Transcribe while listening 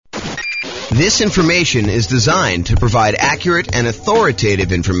This information is designed to provide accurate and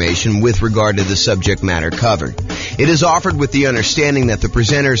authoritative information with regard to the subject matter covered. It is offered with the understanding that the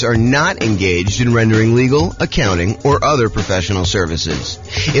presenters are not engaged in rendering legal, accounting, or other professional services.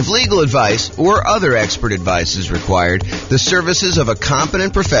 If legal advice or other expert advice is required, the services of a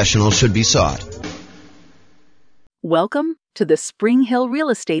competent professional should be sought. Welcome to the Spring Hill Real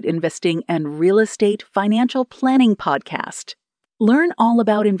Estate Investing and Real Estate Financial Planning Podcast. Learn all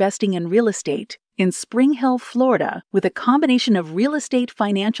about investing in real estate in Spring Hill, Florida, with a combination of real estate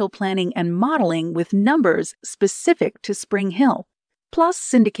financial planning and modeling with numbers specific to Spring Hill, plus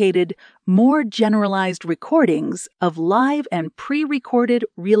syndicated, more generalized recordings of live and pre-recorded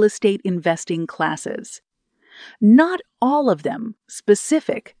real estate investing classes. Not all of them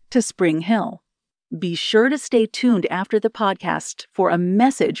specific to Spring Hill. Be sure to stay tuned after the podcast for a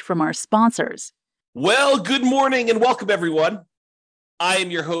message from our sponsors. Well, good morning and welcome, everyone. I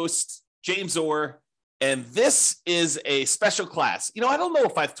am your host, James Orr, and this is a special class. I don't know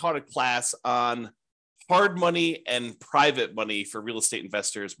if I've taught a class on hard money and private money for real estate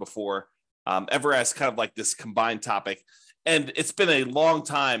investors before, ever as kind of like this combined topic. And it's been a long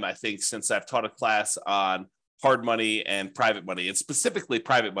time, I think, since I've taught a class on hard money and private money, and specifically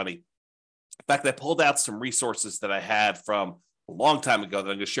private money. In fact, I pulled out some resources that I had from a long time ago that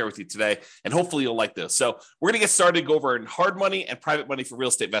I'm going to share with you today, and hopefully you'll like this. So we're going to get started, go over in hard money and private money for real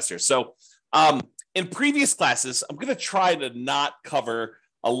estate investors. So in previous classes, I'm going to try to not cover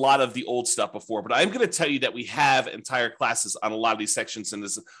a lot of the old stuff before, but I'm going to tell you that we have entire classes on a lot of these sections, and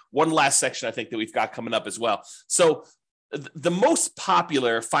there's one last section I think that we've got coming up as well. So the most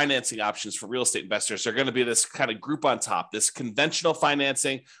popular financing options for real estate investors are going to be this kind of group on top, this conventional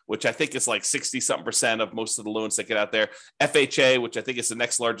financing, which I think is like 60-something% of most of the loans that get out there. FHA, which I think is the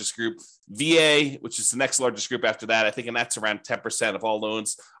next largest group. VA, which is the next largest group after that, I think, and that's around 10% of all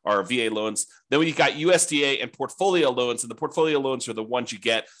loans are VA loans. Then when you got USDA and portfolio loans, and the portfolio loans are the ones you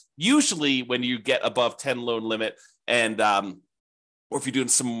get usually when you get above 10 loan limit, and or if you're doing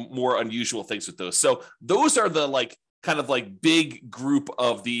some more unusual things with those. So those are the kind of big group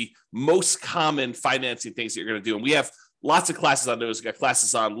of the most common financing things that you're going to do. And we have lots of classes on those. We've got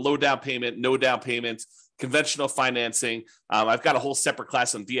classes on low down payment, no down payment, conventional financing. I've got a whole separate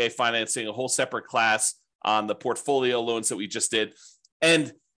class on VA financing, a whole separate class on the portfolio loans that we just did.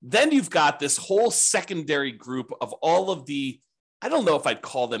 And then you've got this whole secondary group of all of the, I don't know if I'd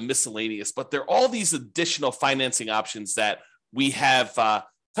call them miscellaneous, but they're all these additional financing options that we have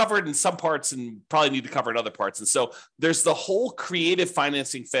covered in some parts and probably need to cover in other parts. And so there's the whole creative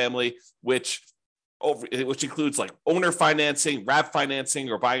financing family, which includes owner financing, wrap financing,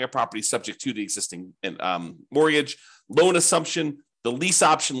 or buying a property subject to the existing mortgage, loan assumption, the lease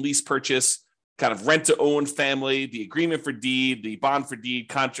option, lease purchase, kind of rent to own family, the agreement for deed, the bond for deed,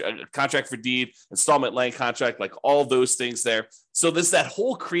 contract for deed, installment land contract, all those things there. So there's that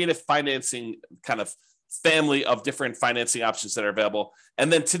whole creative financing kind of family of different financing options that are available.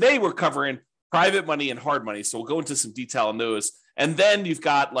 And then today we're covering private money and hard money. So we'll go into some detail on those. And then you've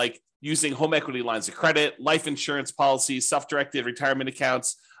got using home equity lines of credit, life insurance policies, self-directed retirement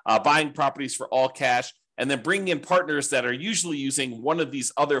accounts, buying properties for all cash, and then bringing in partners that are usually using one of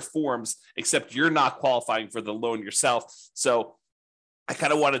these other forms, except you're not qualifying for the loan yourself. So I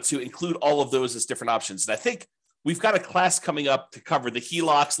kind of wanted to include all of those as different options. And I think we've got a class coming up to cover the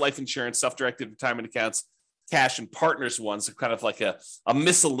HELOCs, life insurance, self-directed retirement accounts, cash, and partners ones, kind of like a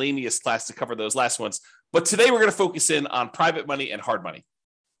miscellaneous class to cover those last ones. But today we're going to focus in on private money and hard money.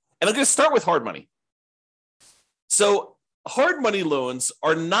 And I'm going to start with hard money. So hard money loans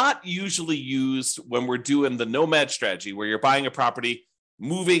are not usually used when we're doing the nomad strategy, where you're buying a property,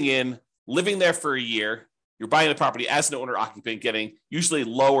 moving in, living there for a year. You're buying the property as an owner-occupant, getting usually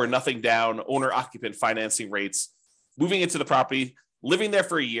low or nothing down owner-occupant financing rates, moving into the property, living there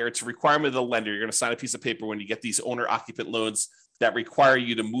for a year. It's a requirement of the lender. You're going to sign a piece of paper when you get these owner-occupant loans that require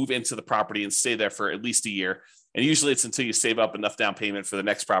you to move into the property and stay there for at least a year. And usually it's until you save up enough down payment for the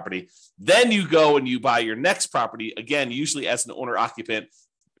next property. Then you go and you buy your next property, again, usually as an owner-occupant,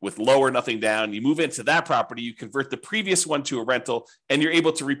 with low or nothing down. You move into that property, you convert the previous one to a rental, and you're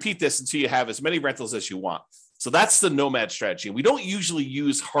able to repeat this until you have as many rentals as you want. So that's the nomad strategy. We don't usually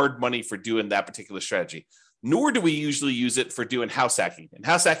use hard money for doing that particular strategy, nor do we usually use it for doing house hacking. And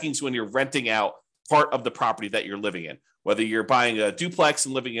house hacking is when you're renting out part of the property that you're living in, whether you're buying a duplex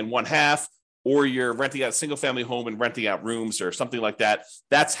and living in one half, or you're renting out a single family home and renting out rooms or something like that.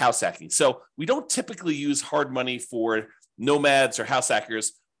 That's house hacking. So we don't typically use hard money for nomads or house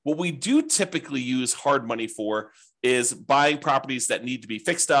hackers. What we do typically use hard money for is buying properties that need to be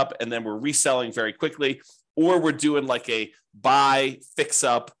fixed up and then we're reselling very quickly, or we're doing like a buy, fix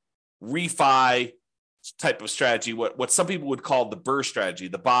up, refi type of strategy, what some people would call the BRRRR strategy,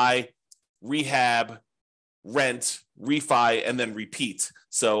 the buy, rehab, rent, refi, and then repeat.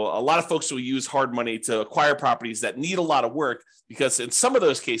 So a lot of folks will use hard money to acquire properties that need a lot of work, because in some of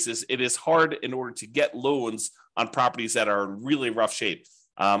those cases, it is hard in order to get loans on properties that are in really rough shape.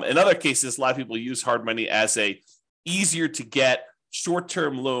 In other cases, a lot of people use hard money as a easier to get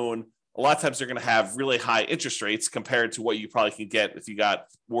short-term loan. A lot of times they're going to have really high interest rates compared to what you probably can get if you got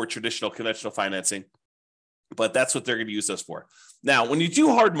more traditional conventional financing. But that's what they're going to use those for. Now, when you do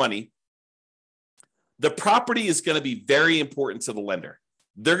hard money, the property is going to be very important to the lender.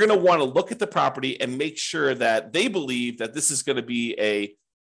 They're going to want to look at the property and make sure that they believe that this is going to be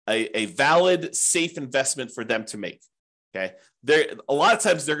a valid, safe investment for them to make. Okay. A lot of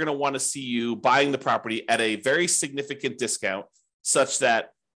times they're going to want to see you buying the property at a very significant discount, such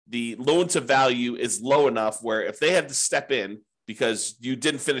that the loan to value is low enough where if they had to step in because you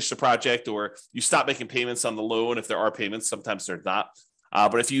didn't finish the project or you stop making payments on the loan, if there are payments, sometimes they're not.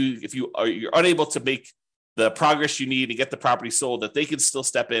 But if you're unable to make the progress you need to get the property sold, that they can still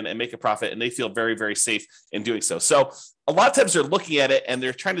step in and make a profit, and they feel very, very safe in doing so. So a lot of times they're looking at it and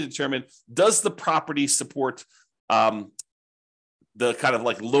they're trying to determine, does the property support the kind of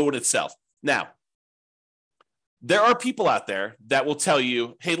like loan itself? Now, there are people out there that will tell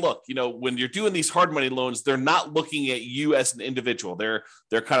you, hey, look, when you're doing these hard money loans, they're not looking at you as an individual. They're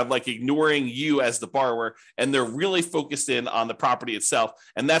kind of like ignoring you as the borrower, and they're really focused in on the property itself.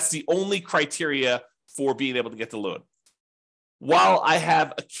 And that's the only criteria for being able to get the loan. While I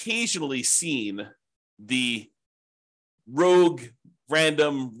have occasionally seen the rogue,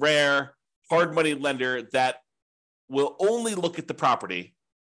 random, rare, hard money lender that will only look at the property,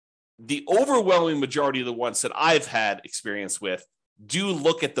 the overwhelming majority of the ones that I've had experience with do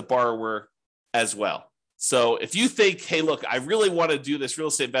look at the borrower as well. So if you think, hey, look, I really want to do this real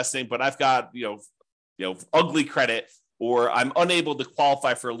estate investing, but I've got, ugly credit, or I'm unable to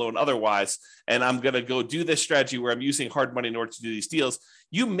qualify for a loan otherwise, and I'm going to go do this strategy where I'm using hard money in order to do these deals,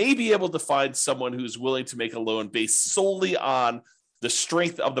 you may be able to find someone who's willing to make a loan based solely on the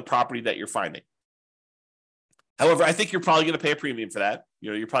strength of the property that you're finding. However, I think you're probably going to pay a premium for that.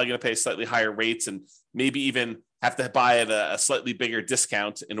 You're probably going to pay slightly higher rates and maybe even have to buy at a slightly bigger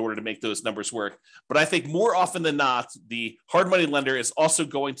discount in order to make those numbers work. But I think more often than not, the hard money lender is also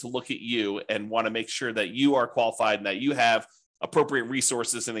going to look at you and want to make sure that you are qualified and that you have appropriate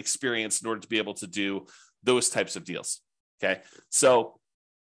resources and experience in order to be able to do those types of deals. Okay. So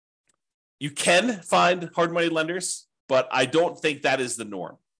you can find hard money lenders, but I don't think that is the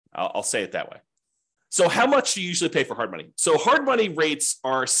norm. I'll say it that way. So how much do you usually pay for hard money? So hard money rates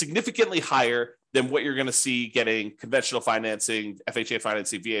are significantly higher than what you're going to see getting conventional financing, FHA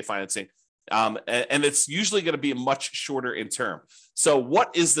financing, VA financing. And it's usually going to be much shorter in term. So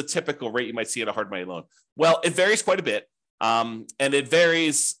what is the typical rate you might see in a hard money loan? Well, it varies quite a bit. And it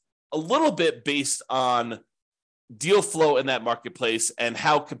varies a little bit based on deal flow in that marketplace and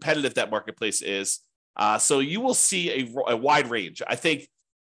how competitive that marketplace is. So you will see a wide range. I think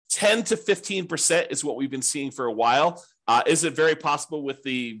 10 to 15% is what we've been seeing for a while. Is it very possible with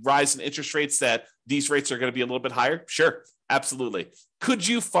the rise in interest rates that these rates are going to be a little bit higher? Sure, absolutely. Could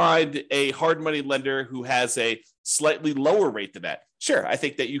you find a hard money lender who has a slightly lower rate than that? Sure, I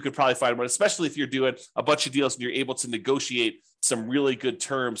think that you could probably find one, especially if you're doing a bunch of deals and you're able to negotiate some really good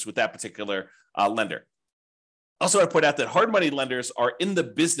terms with that particular lender. Also, I want to point out that hard money lenders are in the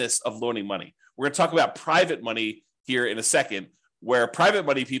business of loaning money. We're going to talk about private money here in a second, where private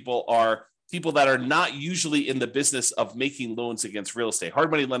money people are people that are not usually in the business of making loans against real estate. Hard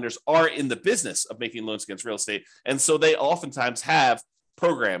money lenders are in the business of making loans against real estate. And so they oftentimes have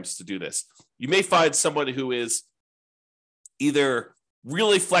programs to do this. You may find someone who is either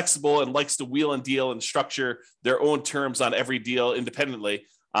really flexible and likes to wheel and deal and structure their own terms on every deal independently,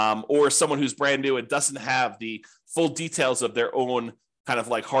 or someone who's brand new and doesn't have the full details of their own kind of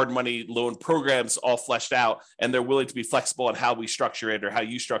like hard money loan programs all fleshed out, and they're willing to be flexible on how we structure it or how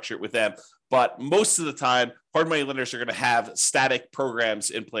you structure it with them. But most of the time, hard money lenders are going to have static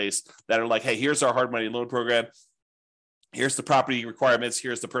programs in place that are like, hey, here's our hard money loan program. Here's the property requirements.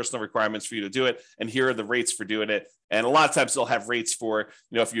 Here's the personal requirements for you to do it. And here are the rates for doing it. And a lot of times they'll have rates for,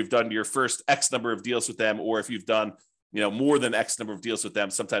 if you've done your first X number of deals with them, or if you've done more than X number of deals with them,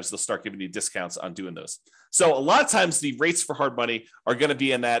 sometimes they'll start giving you discounts on doing those. So a lot of times the rates for hard money are going to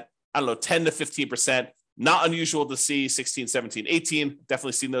be in that, 10 to 15%, not unusual to see 16, 17, 18,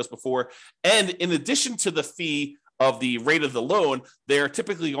 definitely seen those before. And in addition to the fee of the rate of the loan, they are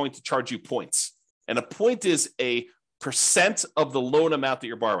typically going to charge you points. And a point is a percent of the loan amount that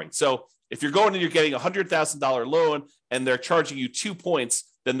you're borrowing. So If you're going and you're getting a $100,000 loan and they're charging you 2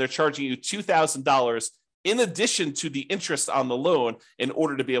 points, then they're charging you $2,000 in addition to the interest on the loan in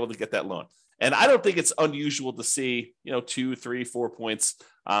order to be able to get that loan. And I don't think it's unusual to see, 2, 3, 4 points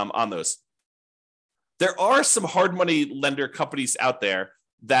on those. There are some hard money lender companies out there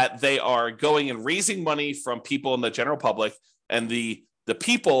that they are going and raising money from people in the general public, and the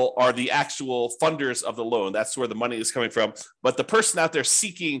people are the actual funders of the loan. That's where the money is coming from. But the person out there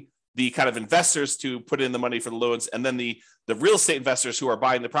seeking the kind of investors to put in the money for the loans, and then the real estate investors who are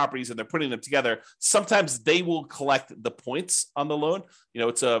buying the properties and they're putting them together, sometimes they will collect the points on the loan.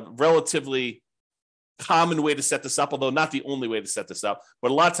 It's a relatively common way to set this up, although not the only way to set this up.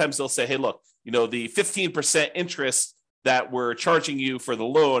 But a lot of times they'll say, hey, look, the 15% interest that we're charging you for the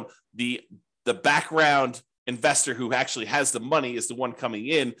loan, the background investor who actually has the money is the one coming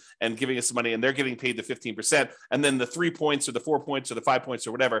in and giving us the money, and they're getting paid the 15%. And then the 3 points or the 4 points or the 5 points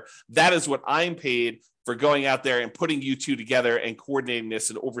or whatever, that is what I'm paid for going out there and putting you two together and coordinating this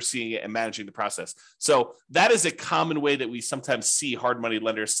and overseeing it and managing the process. So that is a common way that we sometimes see hard money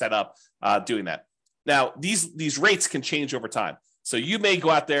lenders set up doing that. Now, these rates can change over time. So you may go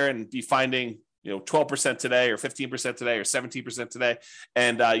out there and be finding 12% today or 15% today or 17% today.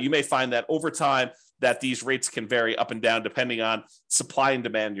 And you may find that over time that these rates can vary up and down depending on supply and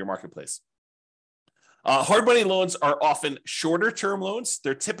demand in your marketplace. Hard money loans are often shorter term loans.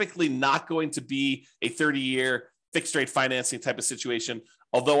 They're typically not going to be a 30-year fixed rate financing type of situation.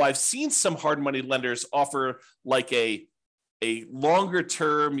 Although I've seen some hard money lenders offer like a longer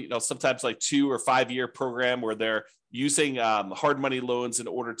term, sometimes like 2 or 5 year program where they're using hard money loans in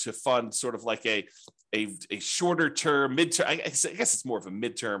order to fund sort of like a shorter term, midterm, I guess it's more of a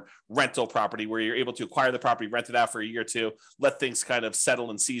midterm rental property where you're able to acquire the property, rent it out for a year or two, let things kind of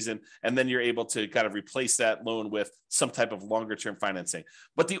settle in season, and then you're able to kind of replace that loan with some type of longer term financing.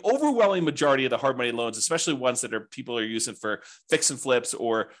 But the overwhelming majority of the hard money loans, especially ones that people are using for fix and flips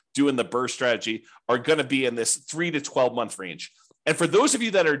or doing the BRRRR strategy, are going to be in this 3 to 12 month range. And for those of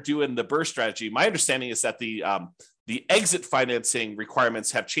you that are doing the BRRRR strategy, my understanding is that the exit financing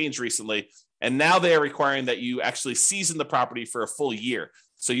requirements have changed recently, and now they are requiring that you actually season the property for a full year.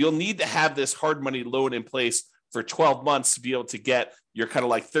 So you'll need to have this hard money loan in place for 12 months to be able to get your kind of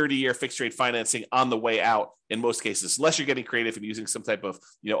like 30-year fixed rate financing on the way out in most cases, unless you're getting creative and using some type of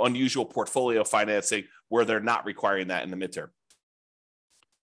unusual portfolio financing where they're not requiring that in the midterm.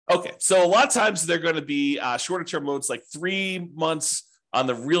 Okay, so a lot of times they're going to be shorter term loans, like 3 months on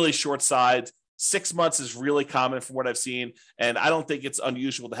the really short side. 6 months is really common from what I've seen, and I don't think it's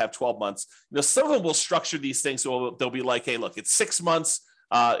unusual to have 12 months. Some of them will structure these things so they'll be like, hey, look, it's 6 months.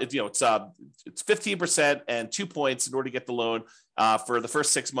 It's 15% and 2 points in order to get the loan for the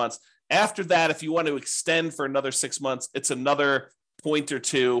first 6 months. After that, if you want to extend for another 6 months, it's another point or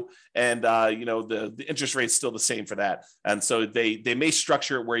two, and the interest rate's still the same for that. And so they may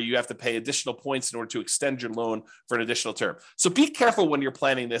structure it where you have to pay additional points in order to extend your loan for an additional term. So be careful when you're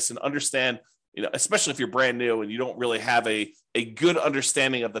planning this and understand, especially if you're brand new and you don't really have a good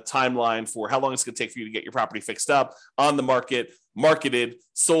understanding of the timeline for how long it's going to take for you to get your property fixed up, on the market, marketed,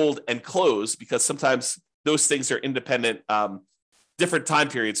 sold, and closed, because sometimes those things are independent, different time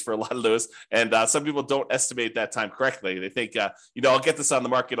periods for a lot of those. And some people don't estimate that time correctly. They think, I'll get this on the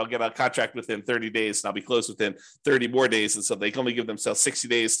market, I'll get a contract within 30 days, and I'll be closed within 30 more days. And so they can only give themselves 60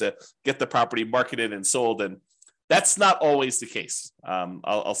 days to get the property marketed and sold. And that's not always the case.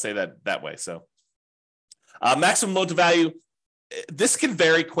 I'll say that way. So maximum loan to value, this can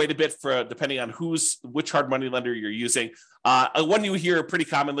vary quite a bit depending on which hard money lender you're using. One you hear pretty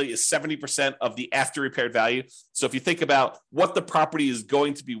commonly is 70% of the after repaired value. So if you think about what the property is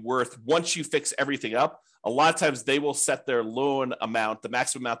going to be worth once you fix everything up, a lot of times they will set their loan amount, the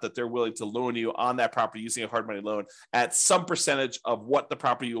maximum amount that they're willing to loan you on that property using a hard money loan, at some percentage of what the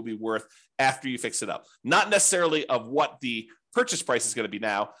property will be worth after you fix it up. Not necessarily of what the purchase price is going to be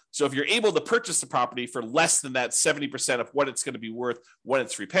now. So if you're able to purchase the property for less than that 70% of what it's going to be worth when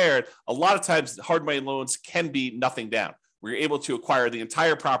it's repaired, a lot of times hard money loans can be nothing down, where you're able to acquire the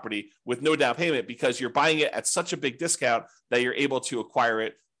entire property with no down payment because you're buying it at such a big discount that you're able to acquire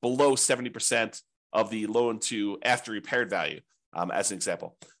it below 70% of the loan to after repaired value, as an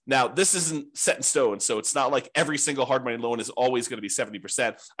example. Now, this isn't set in stone, so it's not like every single hard money loan is always going to be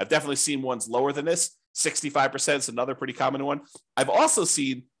 70%. I've definitely seen ones lower than this. 65% is another pretty common one. I've also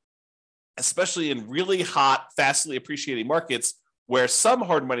seen, especially in really hot, fastly appreciating markets, where some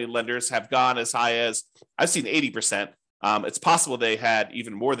hard money lenders have gone as high as, I've seen 80%. It's possible they had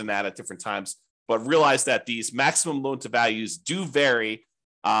even more than that at different times, but realize that these maximum loan to values do vary.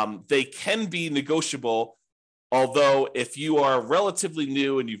 They can be negotiable Although if you are relatively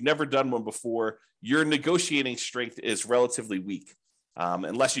new and you've never done one before, your negotiating strength is relatively weak,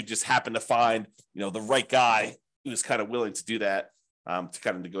 unless you just happen to find, the right guy who's kind of willing to do that, to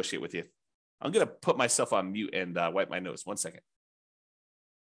kind of negotiate with you. I'm going to put myself on mute and wipe my nose. 1 second.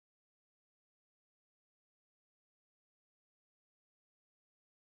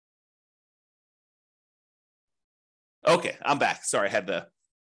 Okay, I'm back. Sorry, I had to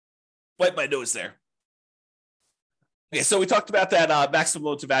wipe my nose there. Okay, so we talked about that maximum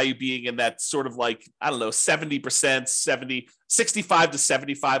loan to value being in that sort of 70%, 65 to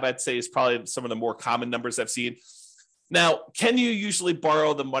 75, I'd say is probably some of the more common numbers I've seen. Now, can you usually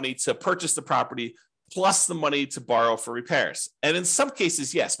borrow the money to purchase the property plus the money to borrow for repairs? And in some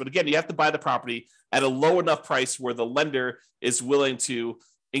cases, yes. But again, you have to buy the property at a low enough price where the lender is willing to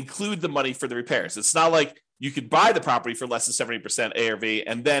include the money for the repairs. It's not like you could buy the property for less than 70% ARV,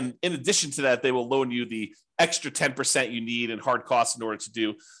 and then in addition to that, they will loan you the extra 10% you need in hard costs in order to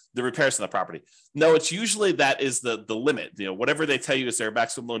do the repairs on the property. No, it's usually that is the limit. Whatever they tell you is their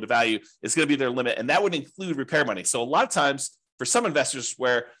maximum loan to value is going to be their limit, and that would include repair money. So a lot of times for some investors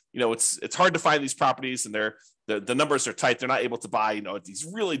where it's hard to find these properties and the numbers are tight, they're not able to buy these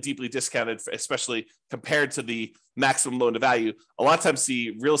really deeply discounted, especially compared to the maximum loan to value. A lot of times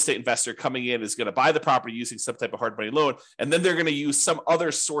the real estate investor coming in is going to buy the property using some type of hard money loan, and then they're going to use some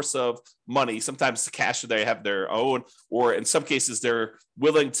other source of money, sometimes the cash that they have their own, or in some cases they're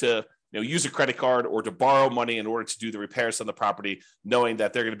willing to use a credit card or to borrow money in order to do the repairs on the property, knowing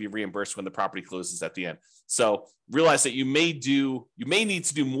that they're going to be reimbursed when the property closes at the end. So realize that you may need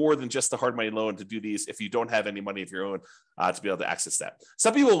to do more than just the hard money loan to do these if you don't have any money of your own to be able to access that.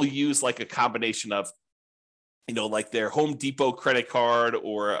 Some people will use a combination of their Home Depot credit card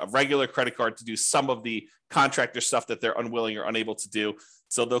or a regular credit card to do some of the contractor stuff that they're unwilling or unable to do.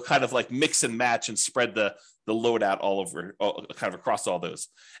 So they'll kind of mix and match and spread the load out all over, kind of across all those.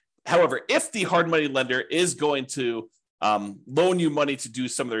 However, if the hard money lender is going to loan you money to do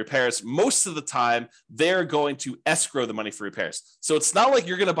some of the repairs, most of the time they're going to escrow the money for repairs. So it's not like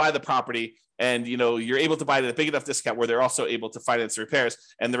you're going to buy the property and you're able to buy it at a big enough discount where they're also able to finance the repairs,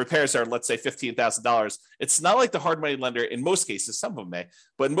 and the repairs are, let's say, $15,000. It's not like the hard money lender in most cases. Some of them may,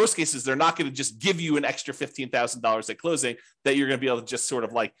 but in most cases they're not going to just give you an extra $15,000 at closing that you're going to be able to just sort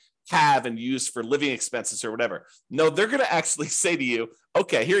of have and use for living expenses or whatever. No, they're going to actually say to you,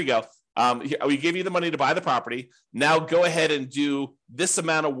 okay, here you go. We gave you the money to buy the property. Now go ahead and do this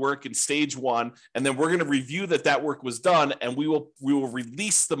amount of work in stage one, and then we're going to review that work was done, and we will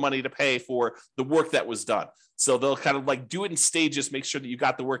release the money to pay for the work that was done. So they'll kind of do it in stages, make sure that you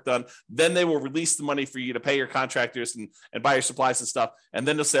got the work done. Then they will release the money for you to pay your contractors and buy your supplies and stuff. And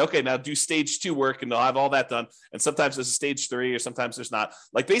then they'll say, okay, now do stage 2 work, and they'll have all that done. And sometimes there's a stage 3, or sometimes there's not.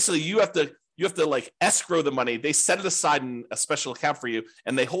 Basically you have to escrow the money. They set it aside in a special account for you,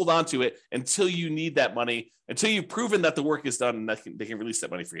 and they hold on to it until you need that money, until you've proven that the work is done, and they can release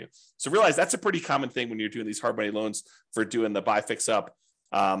that money for you. So realize that's a pretty common thing when you're doing these hard money loans for doing the buy, fix up,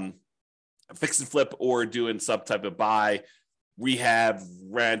 fix and flip, or doing some type of buy, rehab,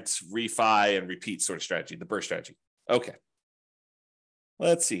 rent, refi, and repeat sort of strategy, the BRRRR strategy. Okay.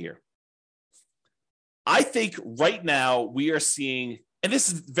 Let's see here. I think right now we are seeing, and this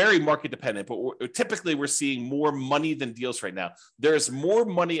is very market dependent, but typically we're seeing more money than deals right now. There's more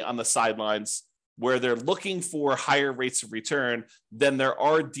money on the sidelines where they're looking for higher rates of return than there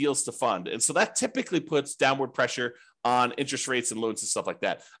are deals to fund. And so that typically puts downward pressure on interest rates and loans and stuff like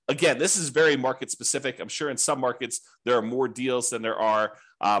that. Again, this is very market specific. I'm sure in some markets there are more deals than there are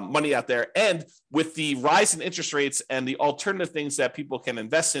money out there. And with the rise in interest rates and the alternative things that people can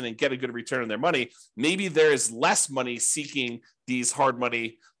invest in and get a good return on their money, maybe there is less money seeking these hard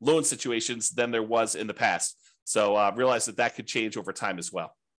money loan situations than there was in the past. So realize that could change over time as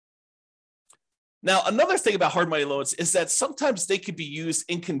well. Now, another thing about hard money loans is that sometimes they could be used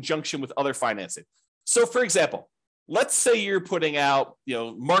in conjunction with other financing. So for example, let's say you're putting out,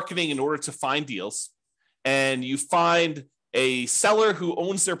 marketing in order to find deals, and you find a seller who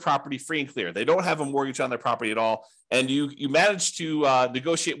owns their property free and clear. They don't have a mortgage on their property at all. And you manage to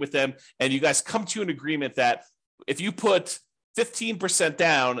negotiate with them, and you guys come to an agreement that if you put 15%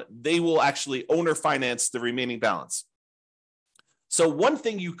 down, they will actually owner finance the remaining balance. So one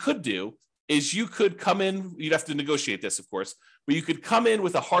thing you could do is you could come in, you'd have to negotiate this, of course, but you could come in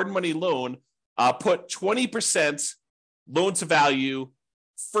with a hard money loan, put 20% loan to value,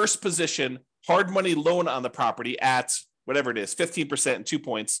 first position, hard money loan on the property at whatever it is, 15% and 2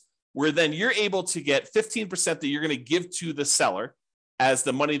 points, where then you're able to get 15% that you're going to give to the seller as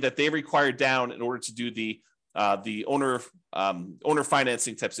the money that they require down in order to do the the owner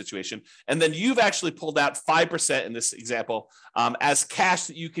financing type situation. And then you've actually pulled out 5% in this example as cash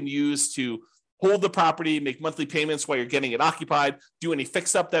that you can use to hold the property, make monthly payments while you're getting it occupied, do any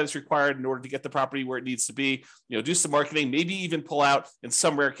fix up that is required in order to get the property where it needs to be, do some marketing, maybe even pull out, in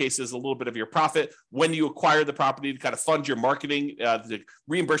some rare cases, a little bit of your profit when you acquire the property to kind of fund your marketing, to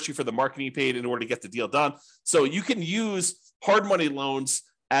reimburse you for the marketing you paid in order to get the deal done. So you can use hard money loans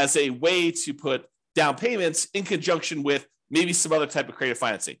as a way to put down payments in conjunction with maybe some other type of creative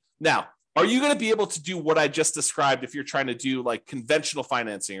financing. Now, are you going to be able to do what I just described if you're trying to do like conventional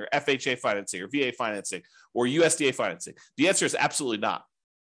financing or FHA financing or VA financing or USDA financing? The answer is absolutely not.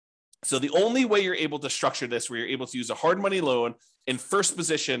 So the only way you're able to structure this, where you're able to use a hard money loan in first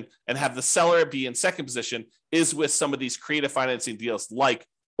position and have the seller be in second position, is with some of these creative financing deals like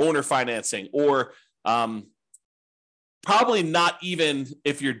owner financing, or probably not even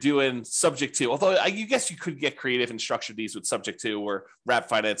if you're doing subject to, although I guess you could get creative and structure these with subject to or wrap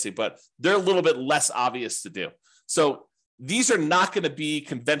financing, but they're a little bit less obvious to do. So these are not going to be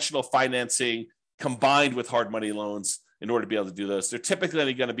conventional financing combined with hard money loans in order to be able to do those. They're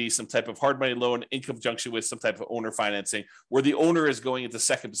typically going to be some type of hard money loan in conjunction with some type of owner financing, where the owner is going into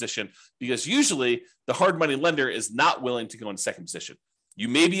second position, because usually the hard money lender is not willing to go into second position. You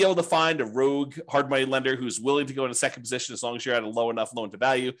may be able to find a rogue hard money lender who's willing to go into second position as long as you're at a low enough loan to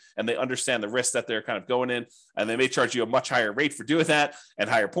value and they understand the risk that they're kind of going in, and they may charge you a much higher rate for doing that and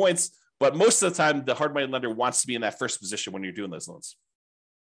higher points. But most of the time, the hard money lender wants to be in that first position when you're doing those loans.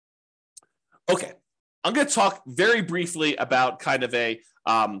 Okay, I'm going to talk very briefly about kind of a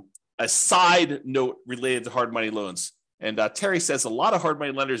side note related to hard money loans. And Terry says a lot of hard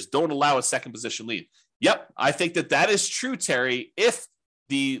money lenders don't allow a second position lien. Yep, I think that is true, Terry. If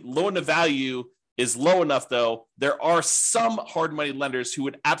the loan to value is low enough, though, there are some hard money lenders who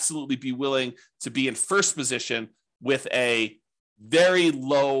would absolutely be willing to be in first position with a very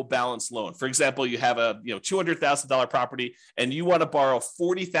low balance loan. For example, you have a $200,000 property and you want to borrow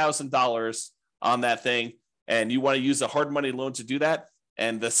 $40,000 on that thing, and you want to use a hard money loan to do that,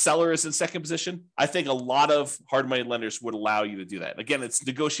 and the seller is in second position. I think a lot of hard money lenders would allow you to do that. Again, it's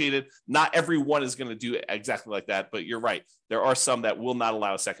negotiated. Not everyone is going to do it exactly like that, but you're right. There are some that will not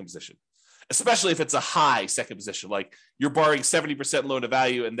allow a second position, especially if it's a high second position. Like you're borrowing 70% loan to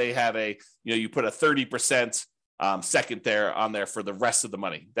value and they have you put a 30% second there on there for the rest of the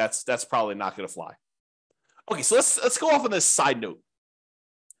money. That's probably not going to fly. Okay, so let's go off on this side note.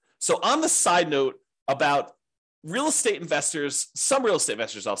 So on the side note about real estate investors, some real estate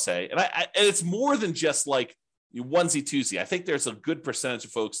investors, I'll say, and it's more than just like onesie twosie. I think there's a good percentage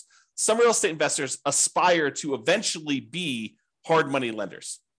of folks, some real estate investors aspire to eventually be hard money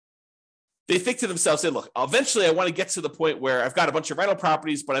lenders. They think to themselves, say, look, eventually I want to get to the point where I've got a bunch of rental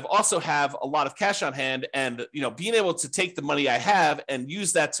properties, but I've also have a lot of cash on hand, and being able to take the money I have and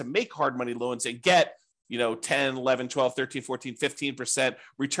use that to make hard money loans and get 10, 11, 12, 13, 14, 15%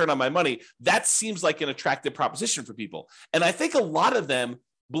 return on my money. That seems like an attractive proposition for people. And I think a lot of them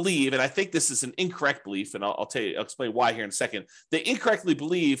believe, and I think this is an incorrect belief, and I'll explain why here in a second. They incorrectly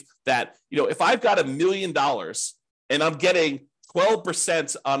believe that, if I've got $1 million and I'm getting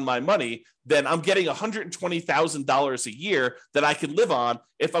 12% on my money, then I'm getting $120,000 a year that I can live on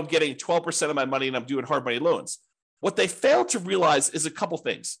if I'm getting 12% of my money and I'm doing hard money loans. What they fail to realize is a couple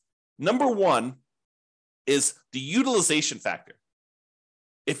things. Number one is the utilization factor.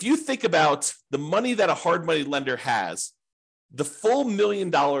 If you think about the money that a hard money lender has, the full $1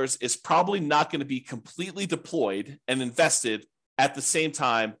 million is probably not going to be completely deployed and invested at the same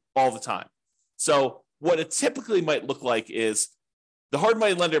time all the time. So what it typically might look like is the hard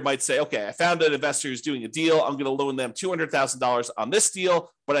money lender might say, okay, I found an investor who's doing a deal. I'm going to loan them $200,000 on this deal,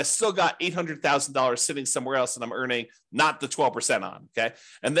 but I still got $800,000 sitting somewhere else and I'm earning not the 12% on, okay?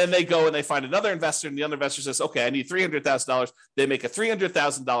 And then they go and they find another investor, and the other investor says, okay, I need $300,000. They make a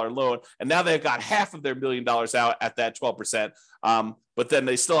 $300,000 loan, and now they've got half of their $1 million out at that 12%. But then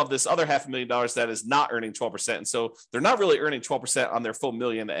they still have this other $500,000 that is not earning 12%. And so they're not really earning 12% on their full $1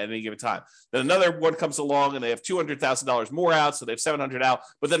 million at any given time. Then another one comes along and they have $200,000 more out. So they have $700,000 out,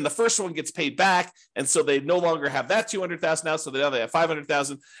 but then the first one gets paid back. And so they no longer have that $200,000 out. So now they have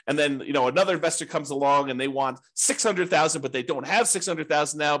 $500,000. And then, another investor comes along and they want $600,000, but they don't have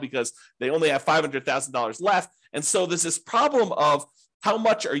 $600,000 now because they only have $500,000 left. And so there's this problem of, how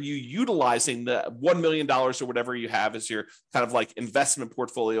much are you utilizing the $1 million or whatever you have as your kind of like investment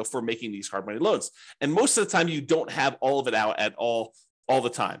portfolio for making these hard money loans? And most of the time you don't have all of it out at all the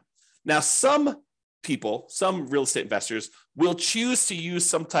time. Now, some people, some real estate investors will choose to use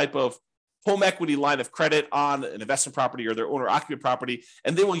some type of home equity line of credit on an investment property or their owner occupant property,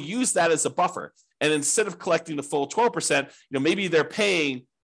 and they will use that as a buffer. And instead of collecting the full 12%, maybe they're paying,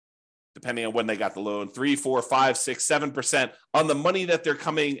 depending on when they got the loan, 3, 4, 5, 6, 7% on the money that they're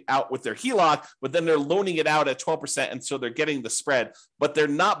coming out with their HELOC, but then they're loaning it out at 12%. And so they're getting the spread, but they're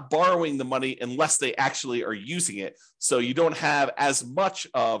not borrowing the money unless they actually are using it. So you don't have as much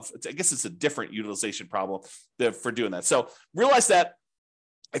of, I guess it's a different utilization problem for doing that. So realize that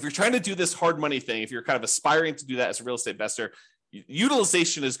if you're trying to do this hard money thing, if you're kind of aspiring to do that as a real estate investor,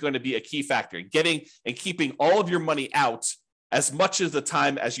 utilization is going to be a key factor. Getting and keeping all of your money out as much of the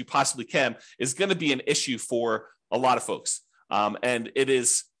time as you possibly can is going to be an issue for a lot of folks. And it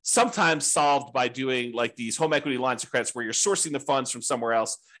is sometimes solved by doing like these home equity lines of credits where you're sourcing the funds from somewhere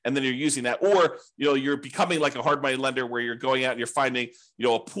else and then you're using that, or you're becoming like a hard money lender where you're going out and you're finding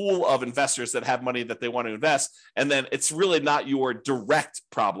a pool of investors that have money that they want to invest, and then it's really not your direct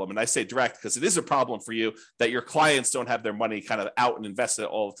problem. And I say direct because it is a problem for you that your clients don't have their money kind of out and invested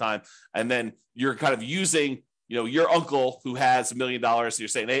all the time, and then you're kind of using your uncle who has $1 million, you're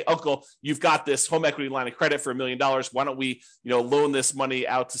saying, hey, uncle, you've got this home equity line of credit for $1 million. Why don't we, loan this money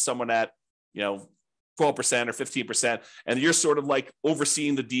out to someone at, 12% or 15%. And you're sort of like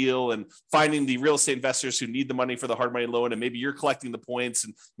overseeing the deal and finding the real estate investors who need the money for the hard money loan. And maybe you're collecting the points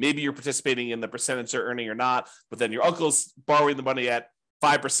and maybe you're participating in the percentage they're earning or not. But then your uncle's borrowing the money at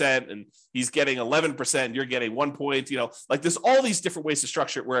 5% and he's getting 11%, you're getting 1 point, like there's all these different ways to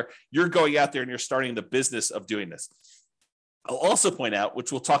structure it where you're going out there and you're starting the business of doing this. I'll also point out,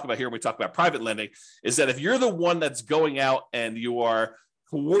 which we'll talk about here when we talk about private lending, is that if you're the one that's going out and you are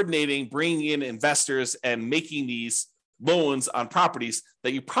coordinating, bringing in investors and making these loans on properties,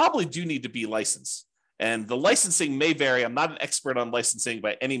 that you probably do need to be licensed. And the licensing may vary. I'm not an expert on licensing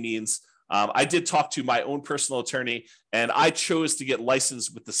by any means. I did talk to my own personal attorney, and I chose to get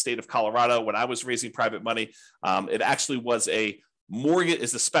licensed with the state of Colorado when I was raising private money. It actually was a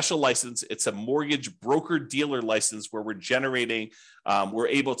special license. It's a mortgage broker dealer license where we're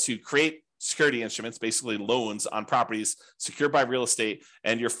able to create security instruments, basically loans on properties secured by real estate,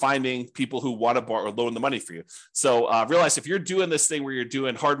 and you're finding people who want to borrow or loan the money for you. So realize if you're doing this thing where you're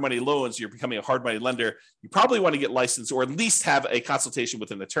doing hard money loans, you're becoming a hard money lender, you probably want to get licensed or at least have a consultation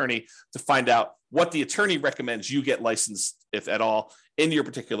with an attorney to find out what the attorney recommends you get licensed, if at all, in your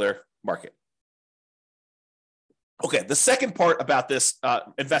particular market. Okay, the second part about this,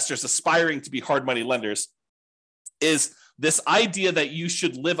 investors aspiring to be hard money lenders, is this idea that you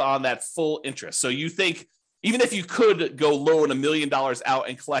should live on that full interest. So you think, even if you could go loan $1 million out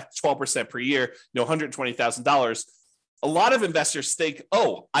and collect 12% per year, $120,000, a lot of investors think,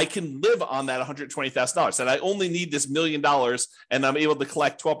 oh, I can live on that $120,000, and I only need this $1 million, and I'm able to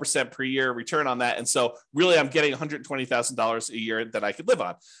collect 12% per year return on that. And so really I'm getting $120,000 a year that I could live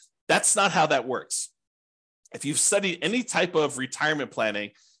on. That's not how that works. If you've studied any type of retirement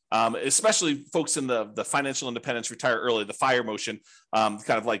planning, especially folks in the financial independence, retire early, the FIRE motion, kind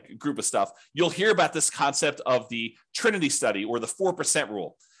of like group of stuff, you'll hear about this concept of the Trinity study or the 4%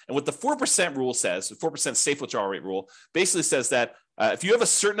 rule. And what the 4% rule says, the 4% safe withdrawal rate rule, basically says that if you have a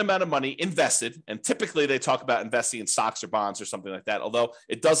certain amount of money invested, and typically they talk about investing in stocks or bonds or something like that, although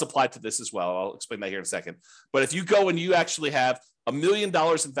it does apply to this as well. I'll explain that here in a second. But if you go and you actually have $1 million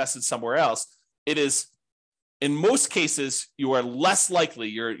invested somewhere else, it is, in most cases, you are less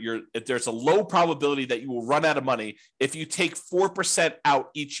likely, there's a low probability that you will run out of money if you take 4% out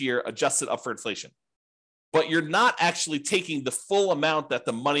each year, adjusted up for inflation. But you're not actually taking the full amount that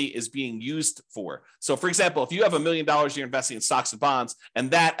the money is being used for. So for example, if you have $1 million you're investing in stocks and bonds, and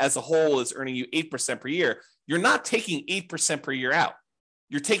that as a whole is earning you 8% per year, you're not taking 8% per year out.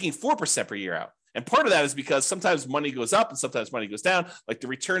 You're taking 4% per year out. And part of that is because sometimes money goes up and sometimes money goes down. Like the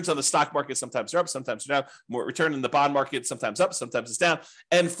returns on the stock market, sometimes they're up, sometimes they're down. More return in the bond market, sometimes up, sometimes it's down.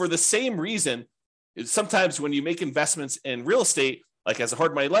 And for the same reason, sometimes when you make investments in real estate, like as a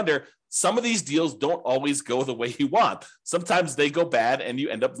hard money lender, some of these deals don't always go the way you want. Sometimes they go bad and you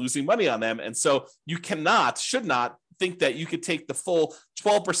end up losing money on them. And so you should not think that you could take the full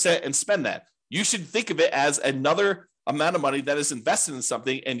 12% and spend that. You should think of it as another amount of money that is invested in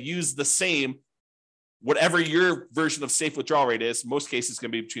something and use the same, whatever your version of safe withdrawal rate is. Most cases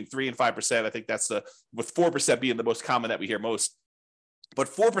going to be between 3 and 5%. I think that's with 4% being the most common that we hear most, but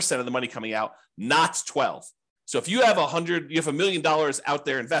 4% of the money coming out, not 12. So if you have $1 million out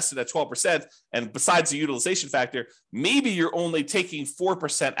there invested at 12%, and besides the utilization factor, maybe you're only taking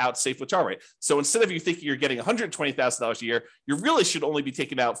 4% out safe withdrawal rate. So instead of you thinking you're getting $120,000 a year, you really should only be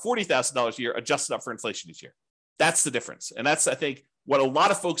taking out $40,000 a year, adjusted up for inflation each year. That's the difference. And that's, I think, what a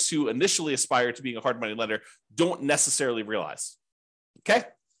lot of folks who initially aspire to being a hard money lender don't necessarily realize. Okay.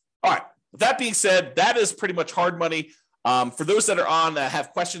 All right. With that being said, that is pretty much hard money. For those that are on that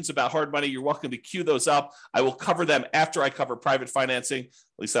have questions about hard money, you're welcome to queue those up. I will cover them after I cover private financing. At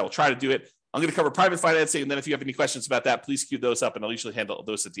least I will try to do it. I'm going to cover private financing, and then if you have any questions about that, please queue those up, and I'll usually handle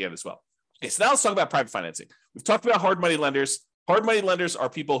those at the end as well. Okay, so now let's talk about private financing. We've talked about hard money lenders. Hard money lenders are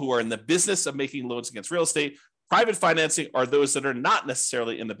people who are in the business of making loans against real estate. Private financing are those that are not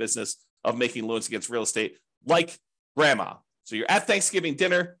necessarily in the business of making loans against real estate, like grandma. So you're at Thanksgiving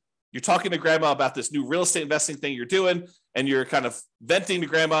dinner, you're talking to grandma about this new real estate investing thing you're doing, and you're kind of venting to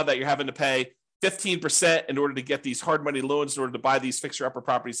grandma that you're having to pay 15% in order to get these hard money loans in order to buy these fixer-upper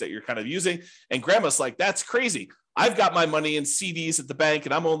properties that you're kind of using. And grandma's like, that's crazy. I've got my money in CDs at the bank,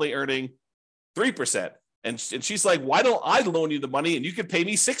 and I'm only earning 3%. And she's like, why don't I loan you the money and you can pay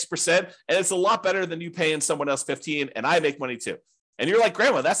me 6%? And it's a lot better than you paying someone else 15%, and I make money too. And you're like,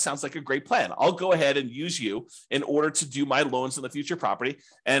 grandma, that sounds like a great plan. I'll go ahead and use you in order to do my loans in the future property.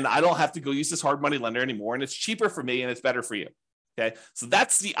 And I don't have to go use this hard money lender anymore. And it's cheaper for me and it's better for you. Okay. So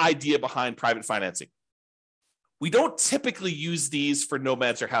that's the idea behind private financing. We don't typically use these for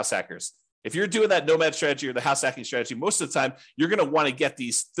nomads or house hackers. If you're doing that nomad strategy or the house hacking strategy, most of the time, you're going to want to get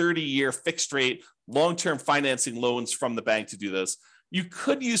these 30-year fixed rate, long-term financing loans from the bank to do this. You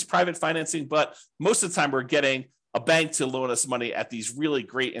could use private financing, but most of the time we're getting a bank to loan us money at these really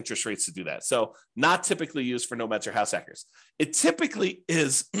great interest rates to do that. So not typically used for nomads or house hackers. It typically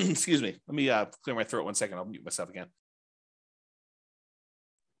is, excuse me, let me clear my throat 1 second. I'll mute myself again.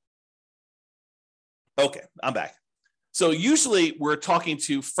 Okay, I'm back. So usually we're talking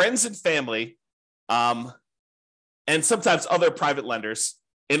to friends and family and sometimes other private lenders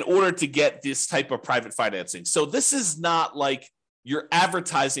in order to get this type of private financing. So this is not like you're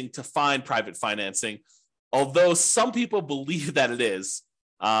advertising to find private financing, although some people believe that it is.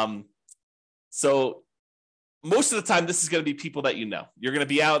 So most of the time, this is going to be people that you know. You're going to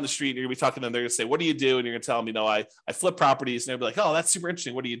be out in the street, and you're going to be talking to them. They're going to say, what do you do? And you're going to tell them, I flip properties. And they'll be like, oh, that's super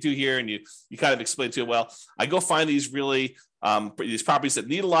interesting. What do you do here? And you kind of explain to them, well, I go find these really these properties that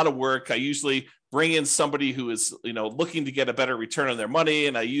need a lot of work. I usually bring in somebody who is, looking to get a better return on their money.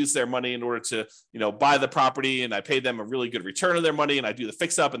 And I use their money in order to, buy the property, and I pay them a really good return on their money. And I do the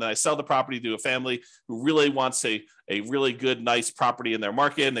fix up, and then I sell the property to a family who really wants a really good, nice property in their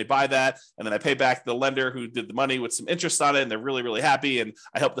market. And they buy that. And then I pay back the lender who did the money with some interest on it. And they're really, really happy. And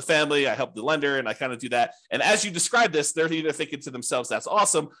I help the family, I help the lender, and I kind of do that. And as you describe this, they're either thinking to themselves, that's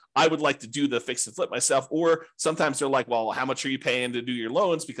awesome. I would like to do the fix and flip myself. Or sometimes they're like, well, how much are you paying to do your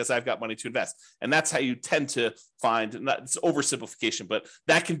loans? Because I've got money to invest. And that's how you tend to find, it's oversimplification, but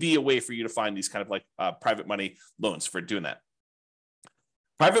that can be a way for you to find these kind of like private money loans for doing that.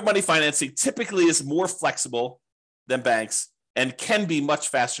 Private money financing typically is more flexible than banks and can be much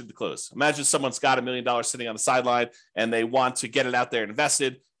faster to close. Imagine someone's got $1 million sitting on the sideline and they want to get it out there and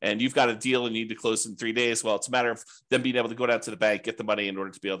invested, and you've got a deal and you need to close in 3 days. Well, it's a matter of them being able to go down to the bank, get the money in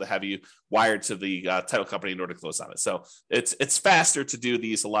order to be able to have you wired to the title company in order to close on it. So it's faster to do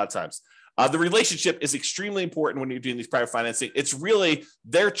these a lot of times. The relationship is extremely important when you're doing these private financing. It's really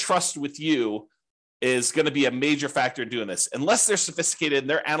their trust with you is going to be a major factor in doing this. Unless they're sophisticated and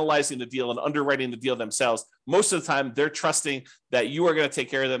they're analyzing the deal and underwriting the deal themselves, most of the time they're trusting that you are going to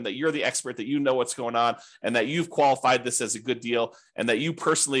take care of them, that you're the expert, that you know what's going on, and that you've qualified this as a good deal, and that you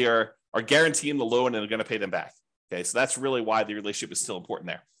personally are guaranteeing the loan and are going to pay them back. Okay, so that's really why the relationship is still important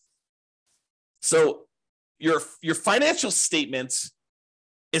there. So your financial statements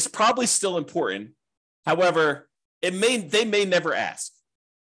is probably still important. However, they may never ask.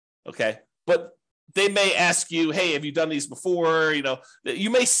 Okay, but they may ask you, hey, have you done these before? You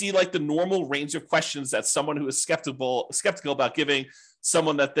may see like the normal range of questions that someone who is skeptical about giving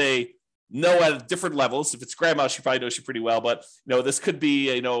someone that they know at different levels. If it's grandma, she probably knows you pretty well, but this could be,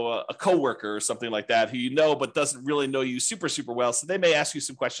 a coworker or something like that who but doesn't really know you super, super well. So they may ask you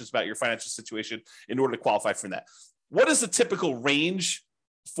some questions about your financial situation in order to qualify for that. What is the typical range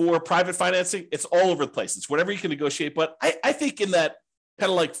for private financing? It's all over the place. It's whatever you can negotiate, but I think in that kind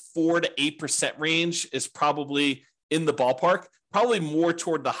of like 4 to 8% range is probably in the ballpark, probably more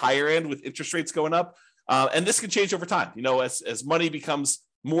toward the higher end with interest rates going up. And this can change over time. As money becomes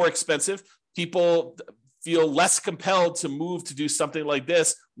more expensive, people feel less compelled to move to do something like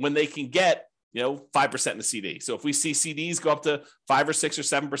this when they can get 5% in a CD. So if we see CDs go up to 5 or 6 or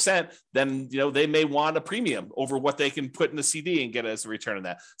 7%, then, they may want a premium over what they can put in the CD and get as a return on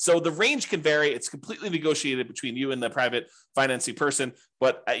that. So the range can vary. It's completely negotiated between you and the private financing person.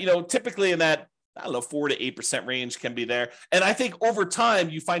 But, typically in that, 4 to 8% range can be there. And I think over time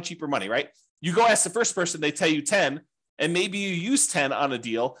you find cheaper money, right? You go ask the first person, they tell you 10, and maybe you use 10 on a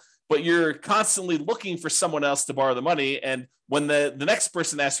deal, but you're constantly looking for someone else to borrow the money. And when the next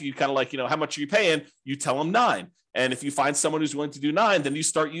person asks you kind of like, how much are you paying? You tell them 9. And if you find someone who's willing to do 9, then you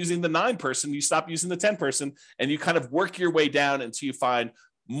start using the 9 person, you stop using the 10 person, and you kind of work your way down until you find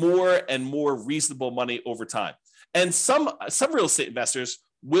more and more reasonable money over time. And some real estate investors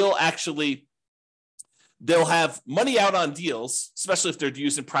will actually, they'll have money out on deals, especially if they're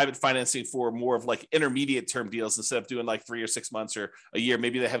using private financing for more of like intermediate term deals instead of doing like 3 or 6 months or a year.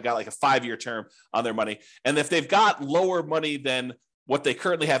 Maybe they have got like a 5-year term on their money. And if they've got lower money than what they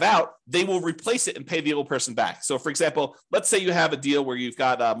currently have out, they will replace it and pay the old person back. So for example, let's say you have a deal where you've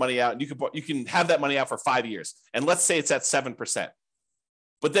got money out and you can have that money out for 5 years. And let's say it's at 7%.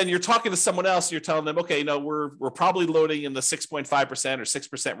 But then you're talking to someone else, and you're telling them, okay, we're probably loading in the 6.5% or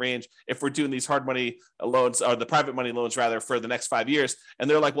 6% range if we're doing these hard money loans, or the private money loans rather, for the next 5 years. And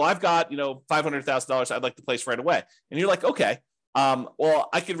they're like, well, I've got, $500,000 I'd like to place right away. And you're like, okay, well,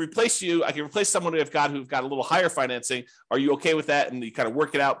 I can replace you. I can replace someone who've got a little higher financing. Are you okay with that? And you kind of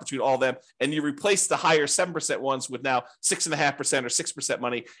work it out between all of them. And you replace the higher 7% ones with now 6.5% or 6%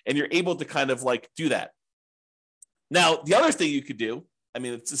 money. And you're able to kind of like do that. Now, the other thing you could do,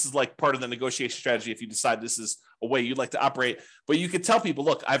 this is like part of the negotiation strategy if you decide this is a way you'd like to operate, but you could tell people,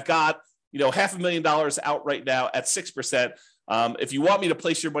 look, I've got, $500,000 out right now at 6%. If you want me to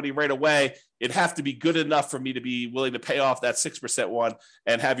place your money right away, it'd have to be good enough for me to be willing to pay off that 6% one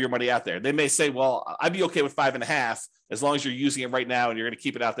and have your money out there. They may say, well, I'd be okay with 5.5 as long as you're using it right now and you're going to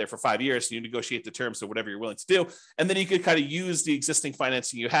keep it out there for 5 years. And you negotiate the terms of whatever you're willing to do. And then you could kind of use the existing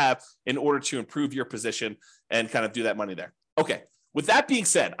financing you have in order to improve your position and kind of do that money there. Okay. With that being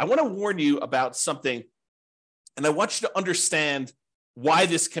said, I want to warn you about something, and I want you to understand why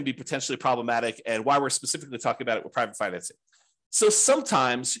this can be potentially problematic and why we're specifically talking about it with private financing. So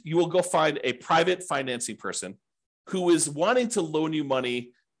sometimes you will go find a private financing person who is wanting to loan you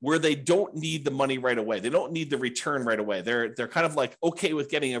money where they don't need the money right away. They don't need the return right away. They're kind of like okay with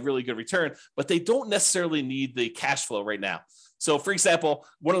getting a really good return, but they don't necessarily need the cash flow right now. So for example,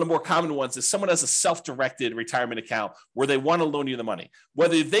 one of the more common ones is someone has a self-directed retirement account where they want to loan you the money.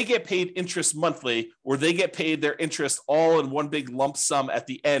 Whether they get paid interest monthly or they get paid their interest all in one big lump sum at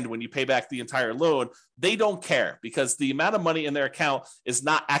the end when you pay back the entire loan, they don't care because the amount of money in their account is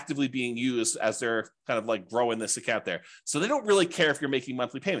not actively being used as they're kind of like growing this account there. So they don't really care if you're making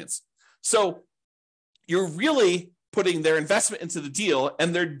monthly payments. So you're really putting their investment into the deal,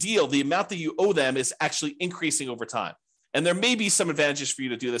 and their deal, the amount that you owe them, is actually increasing over time. And there may be some advantages for you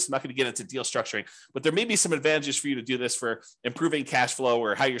to do this. I'm not going to get into deal structuring, but there may be some advantages for you to do this for improving cash flow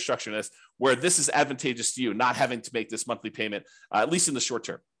or how you're structuring this, where this is advantageous to you, not having to make this monthly payment, at least in the short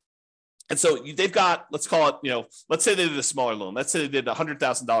term. And so they've got, let's call it, let's say they did a smaller loan. Let's say they did a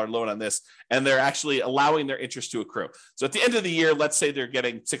 $100,000 loan on this, and they're actually allowing their interest to accrue. So at the end of the year, let's say they're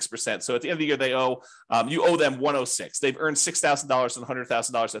getting 6%. So at the end of the year, you owe them 106. They've earned $6,000 on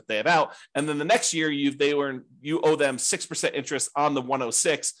 $100,000 that they have out. And then the next year, you owe them 6% interest on the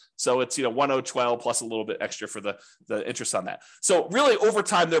 106. So it's 1012 plus a little bit extra for the interest on that. So really over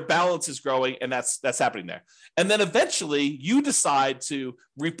time, their balance is growing, and that's happening there. And then eventually you decide to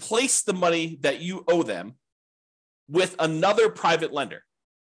replace the money that you owe them with another private lender.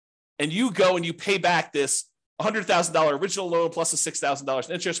 And you go and you pay back this $100,000 original loan plus the $6,000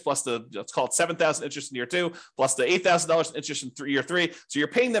 in interest plus the, let's call it $7,000 interest in year 2 plus the $8,000 in interest in year 3. So you're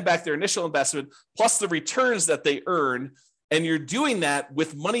paying them back their initial investment plus the returns that they earn. And you're doing that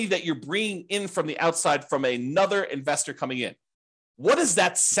with money that you're bringing in from the outside from another investor coming in. What does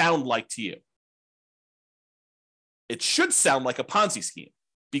that sound like to you? It should sound like a Ponzi scheme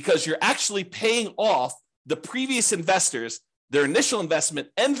because you're actually paying off the previous investors, their initial investment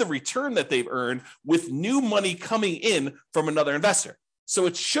and the return that they've earned with new money coming in from another investor. So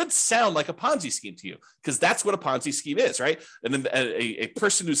it should sound like a Ponzi scheme to you because that's what a Ponzi scheme is, right? And then a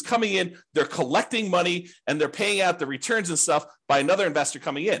person who's coming in, they're collecting money and they're paying out the returns and stuff by another investor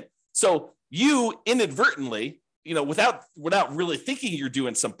coming in. So you inadvertently, without really thinking you're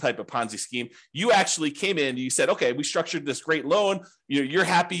doing some type of Ponzi scheme, you actually came in and you said, okay, we structured this great loan. You're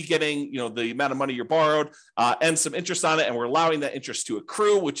happy getting, the amount of money you borrowed and some interest on it. And we're allowing that interest to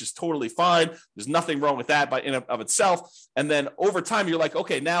accrue, which is totally fine. There's nothing wrong with that in and of itself. And then over time, you're like,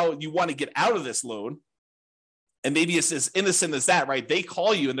 okay, now you want to get out of this loan. And maybe it's as innocent as that, right? They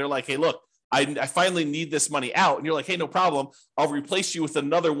call you and they're like, hey, look, I finally need this money out. And you're like, hey, no problem. I'll replace you with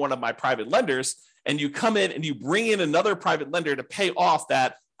another one of my private lenders. And you come in and you bring in another private lender to pay off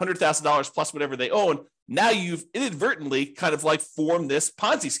that $100,000 plus whatever they own. Now you've inadvertently kind of like formed this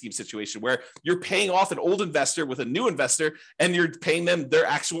Ponzi scheme situation where you're paying off an old investor with a new investor and you're paying them their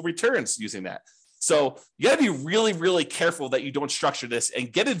actual returns using that. So you got to be really, really careful that you don't structure this,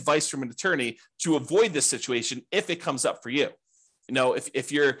 and get advice from an attorney to avoid this situation if it comes up for you. You know,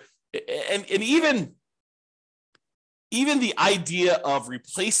 if you're, and even the idea of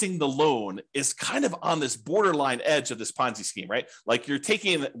replacing the loan is kind of on this borderline edge of this Ponzi scheme, right? Like you're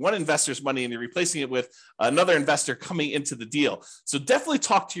taking one investor's money and you're replacing it with another investor coming into the deal. So definitely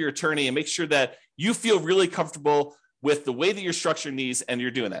talk to your attorney and make sure that you feel really comfortable with the way that you're structuring these and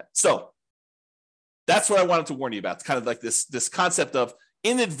you're doing that. So that's what I wanted to warn you about. It's kind of like this concept of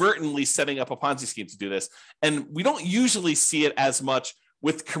inadvertently setting up a Ponzi scheme to do this. And we don't usually see it as much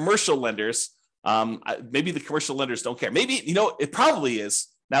with commercial lenders. Maybe the commercial lenders don't care. Maybe, it probably is,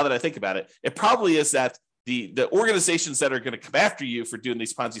 now that I think about it, it probably is that the organizations that are going to come after you for doing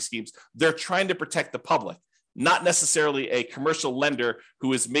these Ponzi schemes, they're trying to protect the public, not necessarily a commercial lender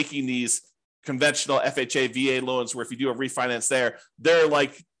who is making these conventional FHA, VA loans where if you do a refinance there, they're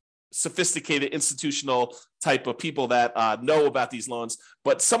like sophisticated institutional type of people that know about these loans.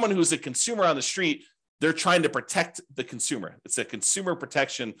 But someone who's a consumer on the street, they're trying to protect the consumer. It's a consumer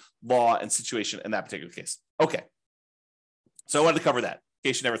protection law and situation in that particular case. Okay. So I wanted to cover that in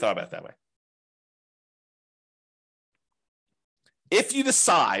case you never thought about it that way. If you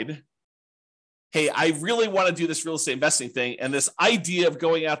decide, hey, I really want to do this real estate investing thing, and this idea of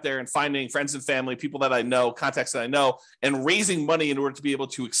going out there and finding friends and family, people that I know, contacts that I know, and raising money in order to be able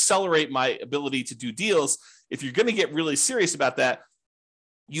to accelerate my ability to do deals, if you're going to get really serious about that,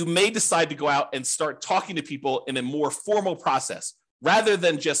 you may decide to go out and start talking to people in a more formal process rather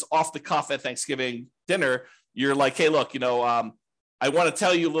than just off the cuff at Thanksgiving dinner. You're like, hey, look, I want to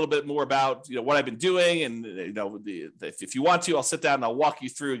tell you a little bit more about, what I've been doing. And, if you want to, I'll sit down and I'll walk you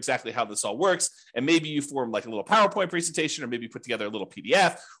through exactly how this all works. And maybe you form like a little PowerPoint presentation, or maybe put together a little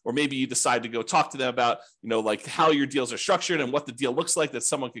PDF, or maybe you decide to go talk to them about, like how your deals are structured and what the deal looks like that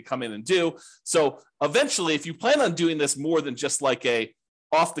someone could come in and do. So eventually, if you plan on doing this more than just like a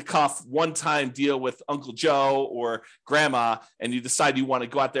off the cuff, one-time deal with Uncle Joe or grandma, and you decide you want to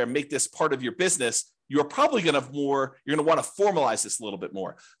go out there and make this part of your business, you're probably going to you're going to want to formalize this a little bit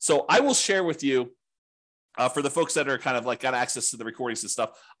more. So I will share with you, for the folks that are kind of like got access to the recordings and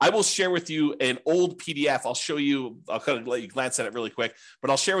stuff, I will share with you an old PDF. I'll kind of let you glance at it really quick,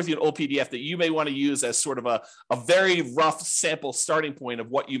 but I'll share with you an old PDF that you may want to use as sort of a very rough sample starting point of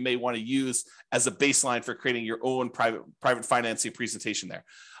what you may want to use as a baseline for creating your own private financing presentation there.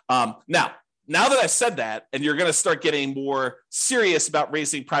 Now that I've said that, and you're going to start getting more serious about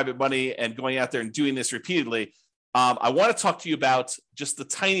raising private money and going out there and doing this repeatedly, I want to talk to you about just the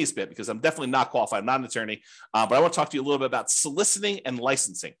tiniest bit, because I'm definitely not qualified. I'm not an attorney, but I want to talk to you a little bit about soliciting and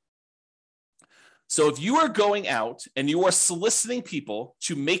licensing. So if you are going out and you are soliciting people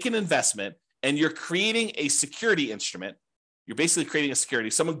to make an investment and you're creating a security instrument, you're basically creating a security.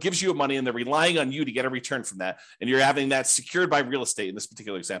 Someone gives you money and they're relying on you to get a return from that. And you're having that secured by real estate in this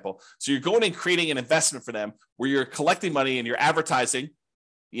particular example. So you're going and creating an investment for them where you're collecting money and you're advertising.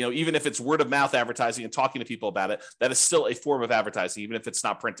 Even if it's word of mouth advertising and talking to people about it, that is still a form of advertising, even if it's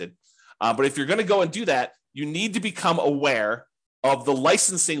not printed. But if you're going to go and do that, you need to become aware of the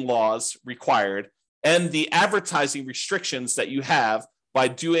licensing laws required and the advertising restrictions that you have by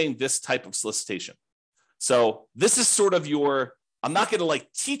doing this type of solicitation. So this is sort of I'm not going to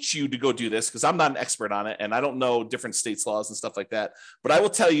teach you to go do this because I'm not an expert on it and I don't know different states' laws and stuff like that. But I will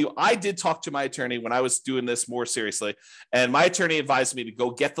tell you, I did talk to my attorney when I was doing this more seriously. And my attorney advised me to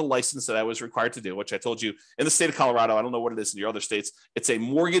go get the license that I was required to do, which I told you in the state of Colorado. I don't know what it is in your other states. It's a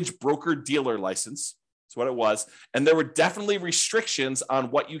mortgage broker dealer license. That's what it was. And there were definitely restrictions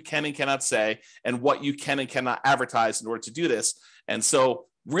on what you can and cannot say and what you can and cannot advertise in order to do this. And so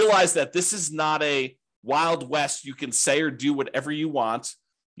realize that this is not a Wild West. You can say or do whatever you want.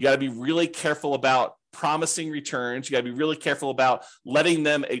 You got to be really careful about promising returns. You got to be really careful about letting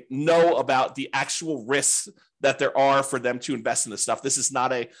them know about the actual risks that there are for them to invest in this stuff. This is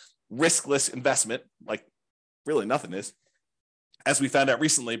not a riskless investment, like really nothing is, as we found out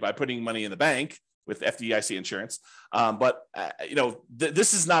recently by putting money in the bank with FDIC insurance.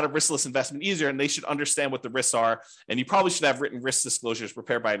 This is not a riskless investment either, and they should understand what the risks are. And you probably should have written risk disclosures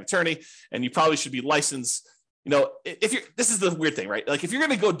prepared by an attorney, and you probably should be licensed. This is the weird thing, right? Like if you're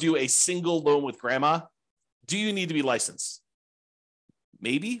going to go do a single loan with grandma, do you need to be licensed?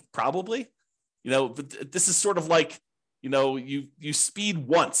 Maybe, probably. But this is sort of like, you speed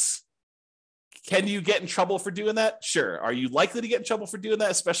once. Can you get in trouble for doing that? Sure. Are you likely to get in trouble for doing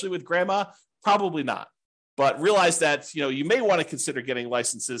that, especially with grandma? Probably not. But realize that, you may want to consider getting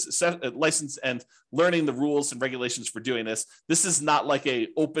license and learning the rules and regulations for doing this. This is not like a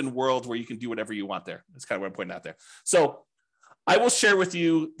open world where you can do whatever you want there. That's kind of what I'm pointing out there. So I will share with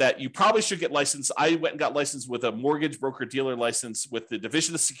you that you probably should get licensed. I went and got licensed with a mortgage broker dealer license with the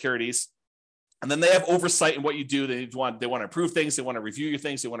Division of Securities. And then they have oversight in what you do. They want to approve things. They want to review your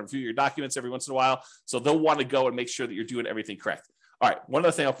things. They want to review your documents every once in a while. So they'll want to go and make sure that you're doing everything correct. All right. One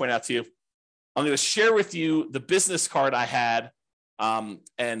other thing I'll point out to you. I'm going to share with you the business card I had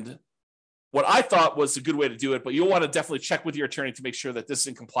and what I thought was a good way to do it, but you'll want to definitely check with your attorney to make sure that this is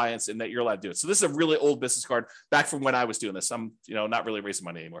in compliance and that you're allowed to do it. So this is a really old business card back from when I was doing this. I'm, not really raising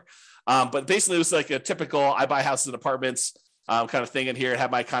money anymore. But basically it was like a typical, I buy houses and apartments kind of thing in here. Have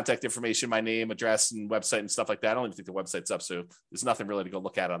my contact information, my name, address, and website and stuff like that. I don't even think the website's up, so there's nothing really to go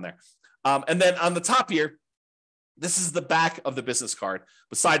look at on there. And then on the top here, this is the back of the business card.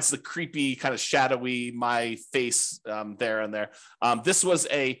 Besides the creepy kind of shadowy, my face there and there. This was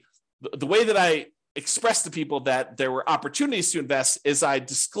the way that I expressed to people that there were opportunities to invest is I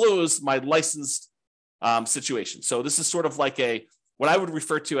disclosed my licensed situation. So this is sort of like what I would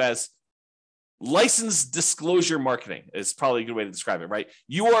refer to as licensed disclosure marketing is probably a good way to describe it, right?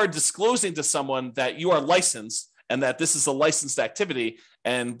 You are disclosing to someone that you are licensed and that this is a licensed activity.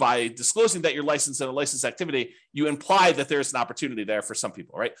 And by disclosing that you're licensed in a licensed activity, you imply that there's an opportunity there for some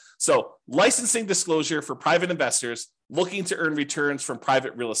people, right? So licensing disclosure for private investors looking to earn returns from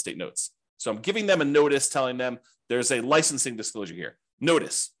private real estate notes. So I'm giving them a notice telling them there's a licensing disclosure here.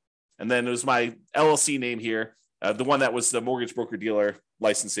 Notice. And then it was my LLC name here. The one that was the mortgage broker dealer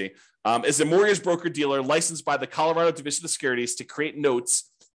licensing is a mortgage broker dealer licensed by the Colorado Division of Securities to create notes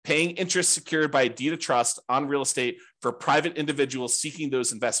paying interest secured by a deed of trust on real estate for private individuals seeking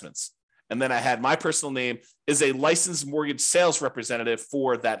those investments. And then I had my personal name is a licensed mortgage sales representative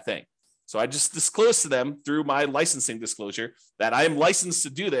for that thing. So I just disclosed to them through my licensing disclosure that I am licensed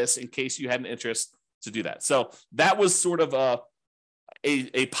to do this in case you had an interest to do that. So that was sort of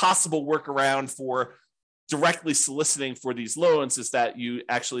a possible workaround for directly soliciting for these loans is that you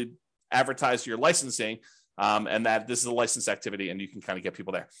actually advertise your licensing and that this is a licensed activity and you can kind of get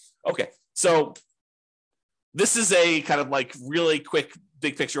people there. Okay. So this is a kind of like really quick,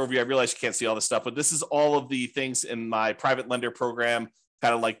 big picture overview. I realize you can't see all this stuff, but this is all of the things in my private lender program,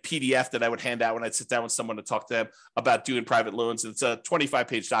 kind of like PDF that I would hand out when I'd sit down with someone to talk to them about doing private loans. It's a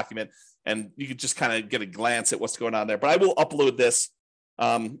 25-page document and you could just kind of get a glance at what's going on there, but I will upload this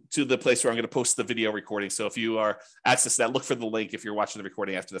to the place where I'm going to post the video recording. So if you are accessing that, look for the link if you're watching the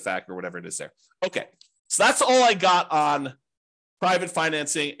recording after the fact or whatever it is there. Okay. So that's all I got on private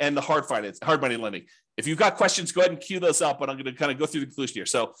financing and the hard money lending. If you've got questions, go ahead and queue those up, but I'm going to kind of go through the conclusion here.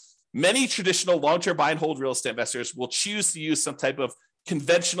 So many traditional long-term buy and hold real estate investors will choose to use some type of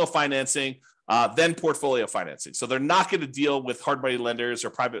conventional financing, then portfolio financing. So they're not going to deal with hard money lenders or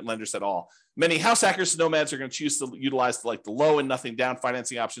private lenders at all. Many house hackers and nomads are going to choose to utilize like the low and nothing down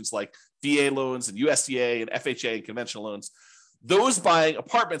financing options like VA loans and USDA and FHA and conventional loans. Those buying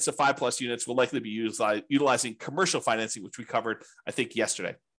apartments of 5+ units will likely be utilizing commercial financing, which we covered, I think,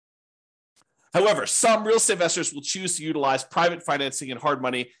 yesterday. However, some real estate investors will choose to utilize private financing and hard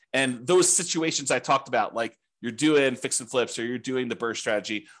money. And those situations I talked about, like you're doing fix and flips or you're doing the BRRRR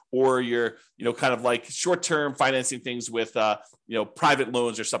strategy, or you're, kind of like short-term financing things with, private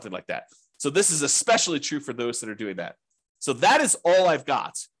loans or something like that. So this is especially true for those that are doing that. So that is all I've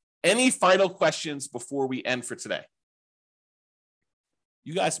got. Any final questions before we end for today?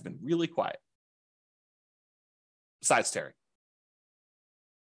 You guys have been really quiet. Besides Terry.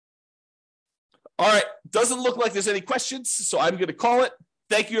 All right. Doesn't look like there's any questions, so I'm going to call it.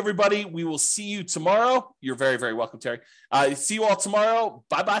 Thank you, everybody. We will see you tomorrow. You're very, very welcome, Terry. See you all tomorrow.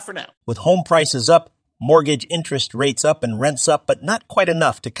 Bye-bye for now. With home prices up, mortgage interest rates up, and rents up, but not quite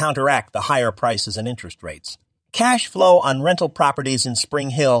enough to counteract the higher prices and interest rates. Cash flow on rental properties in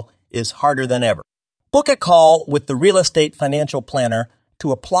Spring Hill is harder than ever. Book a call with the Real Estate Financial Planner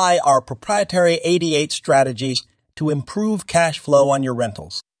to apply our proprietary 88 strategies to improve cash flow on your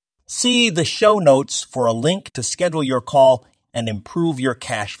rentals. See the show notes for a link to schedule your call and improve your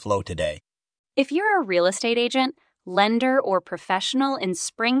cash flow today. If you're a real estate agent, lender, or professional in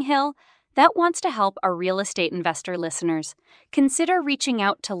Spring Hill that wants to help our real estate investor listeners, consider reaching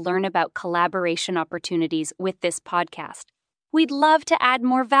out to learn about collaboration opportunities with this podcast. We'd love to add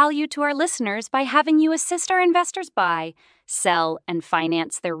more value to our listeners by having you assist our investors buy, sell, and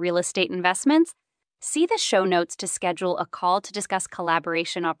finance their real estate investments. See the show notes to schedule a call to discuss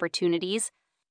collaboration opportunities